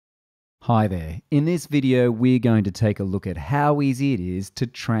Hi there. In this video, we're going to take a look at how easy it is to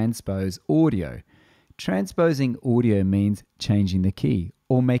transpose audio. Transposing audio means changing the key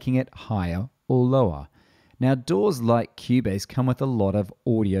or making it higher or lower. Now, DAWs like Cubase come with a lot of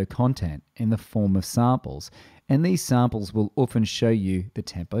audio content in the form of samples, and these samples will often show you the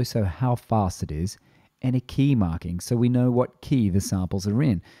tempo, so how fast it is, and a key marking, so we know what key the samples are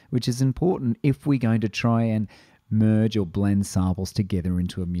in, which is important if we're going to try and merge or blend samples together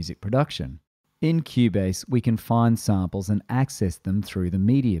into a music production. In Cubase, we can find samples and access them through the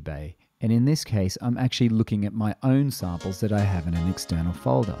MediaBay. And in this case, I'm actually looking at my own samples that I have in an external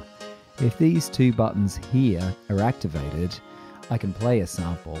folder. If these two buttons here are activated, I can play a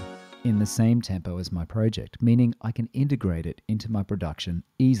sample in the same tempo as my project, meaning I can integrate it into my production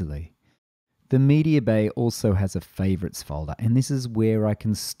easily. The MediaBay also has a favorites folder, and this is where I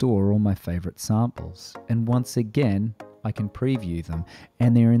can store all my favorite samples. And once again, I can preview them,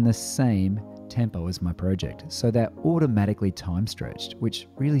 and they're in the same tempo as my project. So they're automatically time stretched, which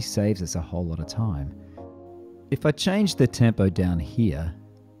really saves us a whole lot of time. If I change the tempo down here,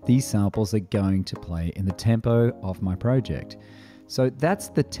 these samples are going to play in the tempo of my project. So that's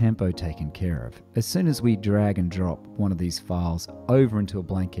the tempo taken care of. As soon as we drag and drop one of these files over into a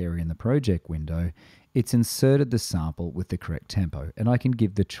blank area in the project window, it's inserted the sample with the correct tempo, and I can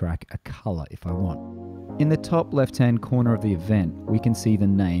give the track a color if I want. In the top left-hand corner of the event, we can see the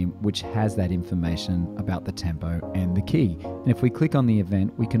name, which has that information about the tempo and the key. And if we click on the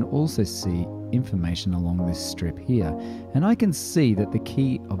event, we can also see information along this strip here. And I can see that the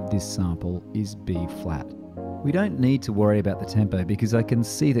key of this sample is B flat. We don't need to worry about the tempo because I can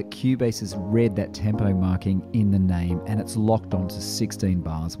see that Cubase has read that tempo marking in the name and it's locked onto 16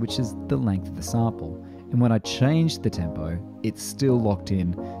 bars, which is the length of the sample. And when I change the tempo, it's still locked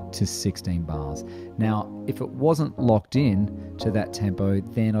in to 16 bars. Now, if it wasn't locked in to that tempo,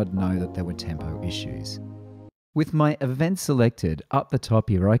 then I'd know that there were tempo issues. With my event selected, up the top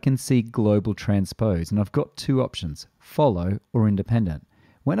here, I can see global transpose, and I've got two options, follow or independent.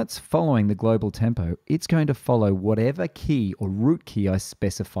 When it's following the global tempo, it's going to follow whatever key or root key I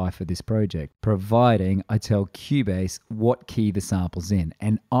specify for this project, providing I tell Cubase what key the sample's in.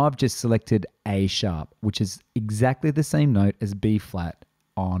 And I've just selected A sharp, which is exactly the same note as B flat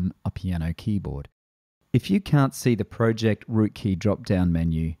on a piano keyboard. If you can't see the project root key drop-down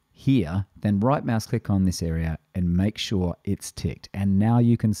menu here, then right mouse click on this area and make sure it's ticked. And now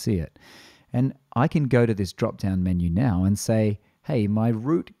you can see it. And I can go to this drop-down menu now and say, hey, my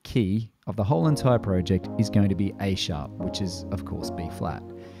root key of the whole entire project is going to be A sharp, which is, of course, B flat.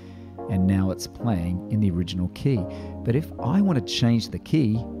 And now it's playing in the original key. But if I want to change the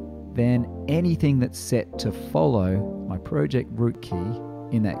key, then anything that's set to follow my project root key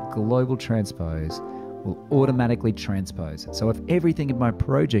in that global transpose will automatically transpose. So if everything in my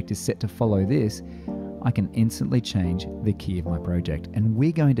project is set to follow this, I can instantly change the key of my project. And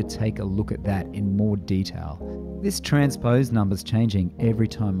we're going to take a look at that in more detail. This transpose number's changing every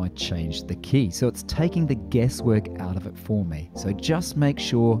time I change the key, so it's taking the guesswork out of it for me. So just make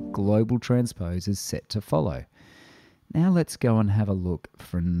sure global transpose is set to follow. Now let's go and have a look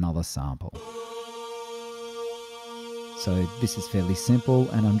for another sample. So this is fairly simple,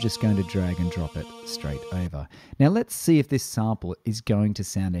 and I'm just going to drag and drop it straight over. Now let's see if this sample is going to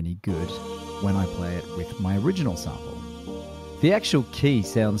sound any good when I play it with my original sample. The actual key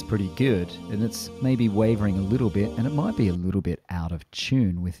sounds pretty good, and it's maybe wavering a little bit, and it might be a little bit out of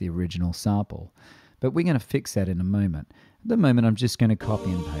tune with the original sample. But we're going to fix that in a moment. At the moment, I'm just going to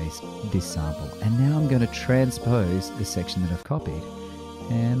copy and paste this sample, and now I'm going to transpose the section that I've copied.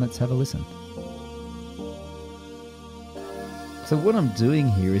 And let's have a listen. So what I'm doing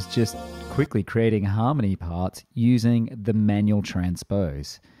here is just quickly creating harmony parts using the manual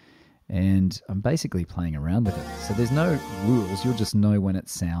transpose. And I'm basically playing around with it. So there's no rules, you'll just know when it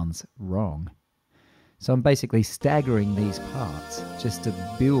sounds wrong. So I'm basically staggering these parts just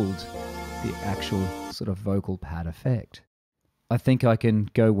to build the actual sort of vocal pad effect. I think I can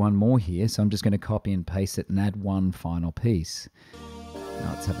go one more here, so I'm just going to copy and paste it and add one final piece.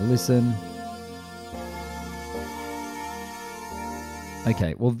 Now let's have a listen.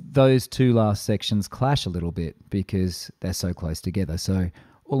 Okay, well those two last sections clash a little bit because they're so close together. So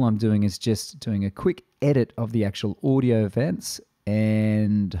all I'm doing is just doing a quick edit of the actual audio events,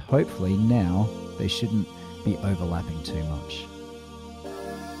 and hopefully now they shouldn't be overlapping too much.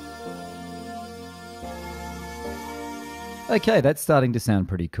 Okay, that's starting to sound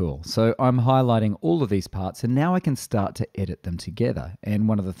pretty cool. So I'm highlighting all of these parts, and now I can start to edit them together. And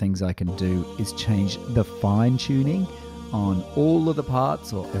one of the things I can do is change the fine tuning on all of the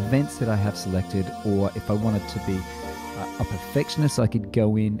parts or events that I have selected, or if I want it to be a perfectionist, I could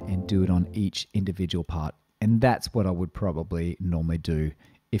go in and do it on each individual part. And that's what I would probably normally do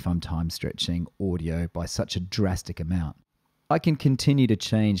if I'm time stretching audio by such a drastic amount. I can continue to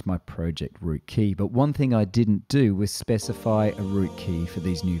change my project root key, but one thing I didn't do was specify a root key for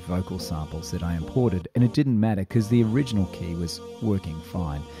these new vocal samples that I imported, and it didn't matter because the original key was working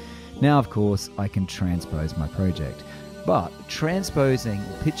fine. Now, of course, I can transpose my project, but transposing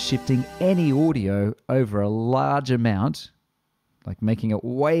or pitch shifting any audio over a large amount, like making it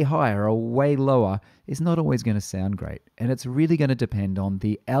way higher or way lower, is not always going to sound great, and it's really going to depend on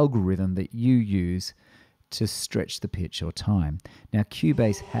the algorithm that you use to stretch the pitch or time. Now,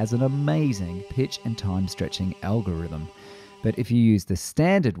 Cubase has an amazing pitch and time stretching algorithm, but if you use the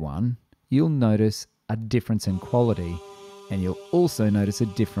standard one, you'll notice a difference in quality, and you'll also notice a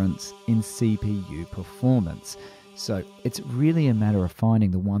difference in CPU performance. So it's really a matter of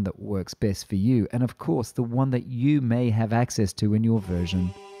finding the one that works best for you, and of course the one that you may have access to in your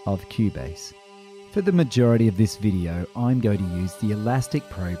version of Cubase. For the majority of this video, I'm going to use the Elastic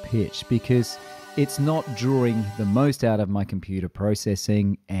Pro pitch because it's not drawing the most out of my computer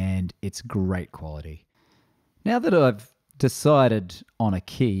processing, and it's great quality. Now that I've decided on a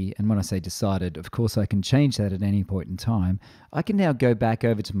key, and when I say decided, of course I can change that at any point in time, I can now go back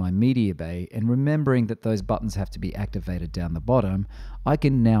over to my MediaBay, and remembering that those buttons have to be activated down the bottom, I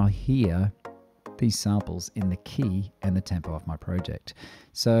can now hear these samples in the key and the tempo of my project.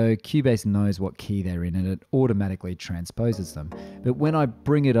 So Cubase knows what key they're in and it automatically transposes them. But when I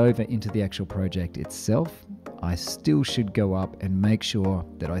bring it over into the actual project itself, I still should go up and make sure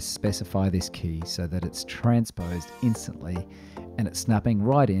that I specify this key so that it's transposed instantly and it's snapping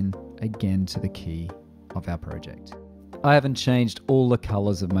right in again to the key of our project. I haven't changed all the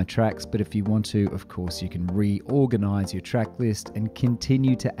colors of my tracks, but if you want to, of course, you can reorganize your track list and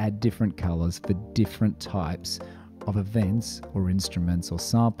continue to add different colors for different types of events or instruments or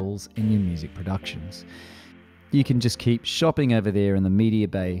samples in your music productions. You can just keep shopping over there in the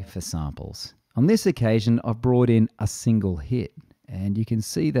MediaBay for samples. On this occasion, I've brought in a single hit, and you can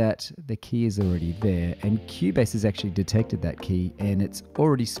see that the key is already there, and Cubase has actually detected that key and it's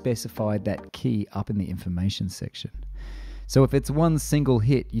already specified that key up in the information section. So if it's one single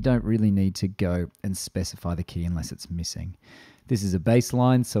hit, you don't really need to go and specify the key unless it's missing. This is a bass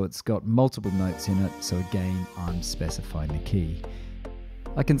line, so it's got multiple notes in it, so again, I'm specifying the key.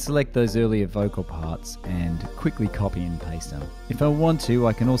 I can select those earlier vocal parts and quickly copy and paste them. If I want to,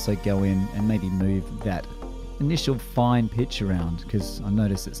 I can also go in and maybe move that initial fine pitch around because I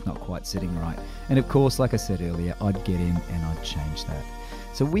notice it's not quite sitting right. And of course, like I said earlier, I'd get in and I'd change that.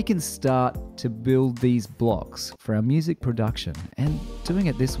 So we can start to build these blocks for our music production, and doing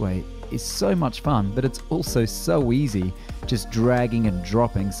it this way is so much fun, but it's also so easy just dragging and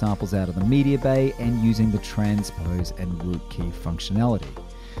dropping samples out of the MediaBay and using the transpose and root key functionality.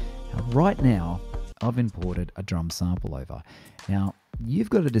 Now, right now, I've imported a drum sample over. Now, you've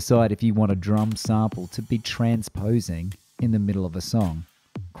got to decide if you want a drum sample to be transposing in the middle of a song.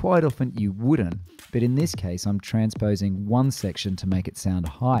 Quite often you wouldn't, but in this case I'm transposing one section to make it sound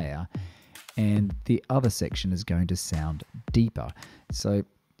higher and the other section is going to sound deeper. So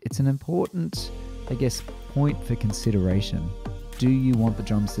it's an important, I guess, point for consideration. Do you want the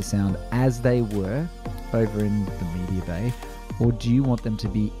drums to sound as they were over in the MediaBay, or do you want them to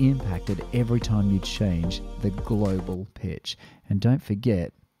be impacted every time you change the global pitch? And don't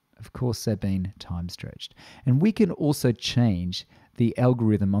forget, of course, they're being time stretched. And we can also change the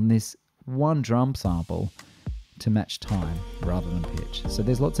algorithm on this one drum sample to match time rather than pitch. So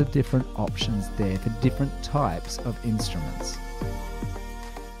there's lots of different options there for different types of instruments.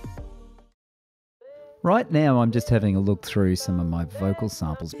 Right now I'm just having a look through some of my vocal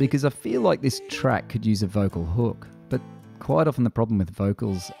samples because I feel like this track could use a vocal hook, but quite often the problem with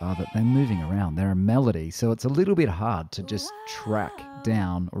vocals are that they're moving around, they're a melody, so it's a little bit hard to just track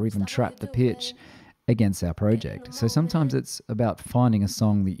down or even trap the pitch against our project. So sometimes it's about finding a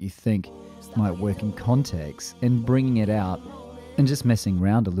song that you think might work in context and bringing it out and just messing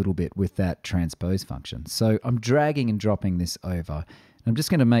around a little bit with that transpose function. So I'm dragging and dropping this over. I'm just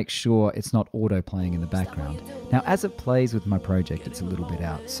going to make sure it's not auto playing in the background. Now, as it plays with my project, it's a little bit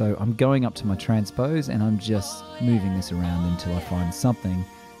out. So I'm going up to my transpose and I'm just moving this around until I find something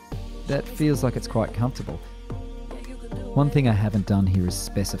that feels like it's quite comfortable. One thing I haven't done here is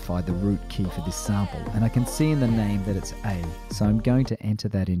specify the root key for this sample, and I can see in the name that it's A, so I'm going to enter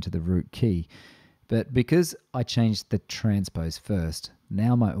that into the root key. But because I changed the transpose first,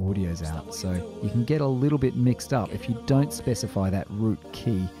 now my audio's out, so you can get a little bit mixed up if you don't specify that root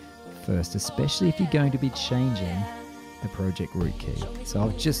key first, especially if you're going to be changing the project root key. So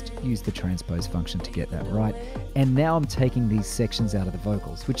I've just used the transpose function to get that right. And now I'm taking these sections out of the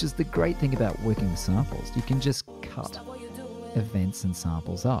vocals, which is the great thing about working with samples. You can just cut events and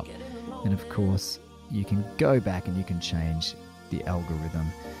samples up. And of course, you can go back and you can change the algorithm.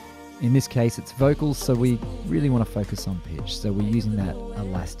 In this case, it's vocals, so we really want to focus on pitch. So we're using that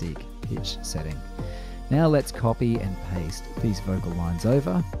elastic pitch setting. Now let's copy and paste these vocal lines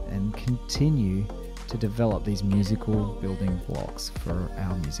over and continue to develop these musical building blocks for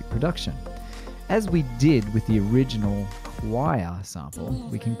our music production. As we did with the original choir sample,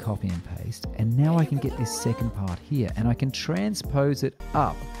 we can copy and paste, and now I can get this second part here, and I can transpose it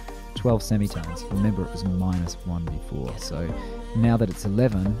up 12 semitones. Remember, it was -1 before, so now that it's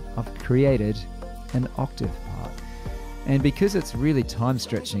 11, I've created an octave part. And because it's really time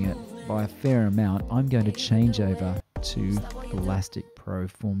stretching it by a fair amount, I'm going to change over to Elastic Pro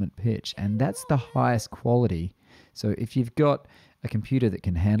Formant Pitch, and that's the highest quality. So if you've got a computer that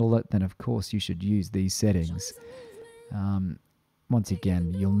can handle it, then of course you should use these settings. Once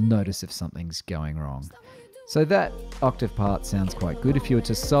again, you'll notice if something's going wrong. So that octave part sounds quite good. If you were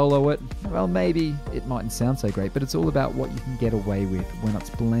to solo it, well, maybe it mightn't sound so great, but it's all about what you can get away with when it's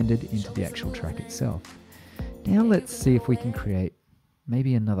blended into the actual track itself. Now let's see if we can create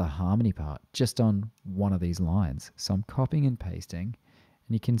maybe another harmony part just on one of these lines. So I'm copying and pasting,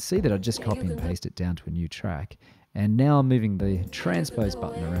 and you can see that I just copy and paste it down to a new track. And now I'm moving the transpose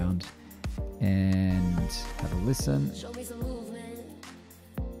button around and have a listen.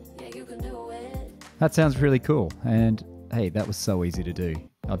 That sounds really cool, and hey, that was so easy to do.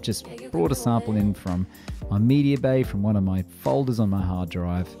 I've just brought a sample in from my MediaBay, from one of my folders on my hard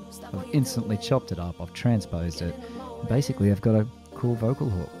drive. I've instantly chopped it up, I've transposed it. Basically, I've got a cool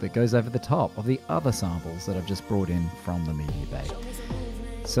vocal hook that goes over the top of the other samples that I've just brought in from the MediaBay.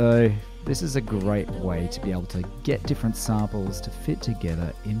 So this is a great way to be able to get different samples to fit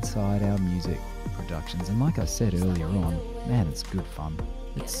together inside our music productions. And like I said earlier on, man, it's good fun.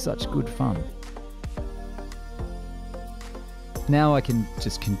 It's such good fun. Now I can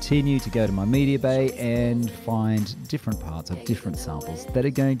just continue to go to my MediaBay and find different parts of different samples that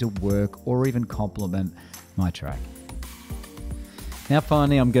are going to work or even complement my track. Now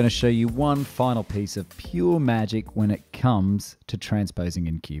finally, I'm going to show you one final piece of pure magic when it comes to transposing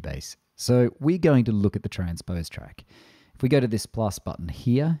in Cubase. So we're going to look at the transpose track. If we go to this plus button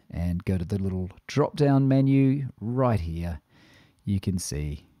here and go to the little drop down menu right here, you can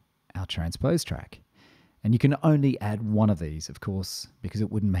see our transpose track. And you can only add one of these, of course, because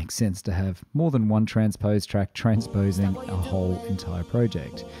it wouldn't make sense to have more than one transpose track transposing a whole entire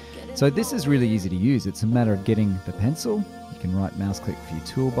project. So this is really easy to use. It's a matter of getting the pencil. You can right mouse click for your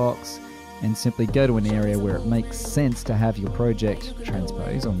toolbox and simply go to an area where it makes sense to have your project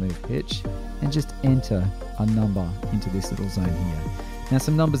transpose or move pitch, and just enter a number into this little zone here. Now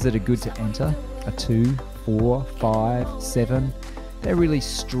some numbers that are good to enter are 2, 4, 5, 7. They're really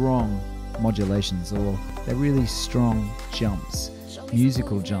strong modulations, or they're really strong jumps,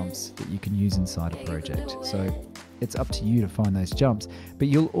 musical jumps that you can use inside a project. So it's up to you to find those jumps, but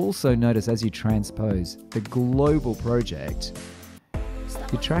you'll also notice as you transpose the global project,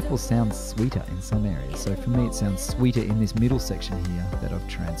 your track will sound sweeter in some areas. So for me, it sounds sweeter in this middle section here that I've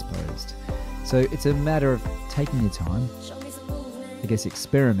transposed. So it's a matter of taking your time, I guess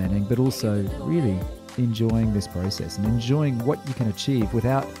experimenting, but also really enjoying this process and enjoying what you can achieve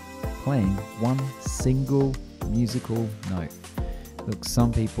without playing one single musical note. Look,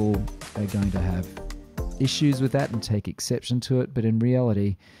 some people are going to have issues with that and take exception to it, but in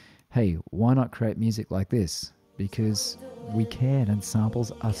reality, hey, why not create music like this? Because we can, and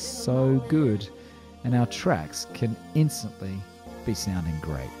samples are so good, and our tracks can instantly be sounding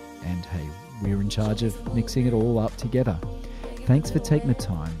great. And hey, we're in charge of mixing it all up together. Thanks for taking the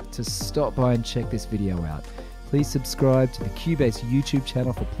time to stop by and check this video out. Please subscribe to the Cubase YouTube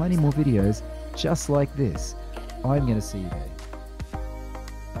channel for plenty more videos just like this. I'm going to see you there.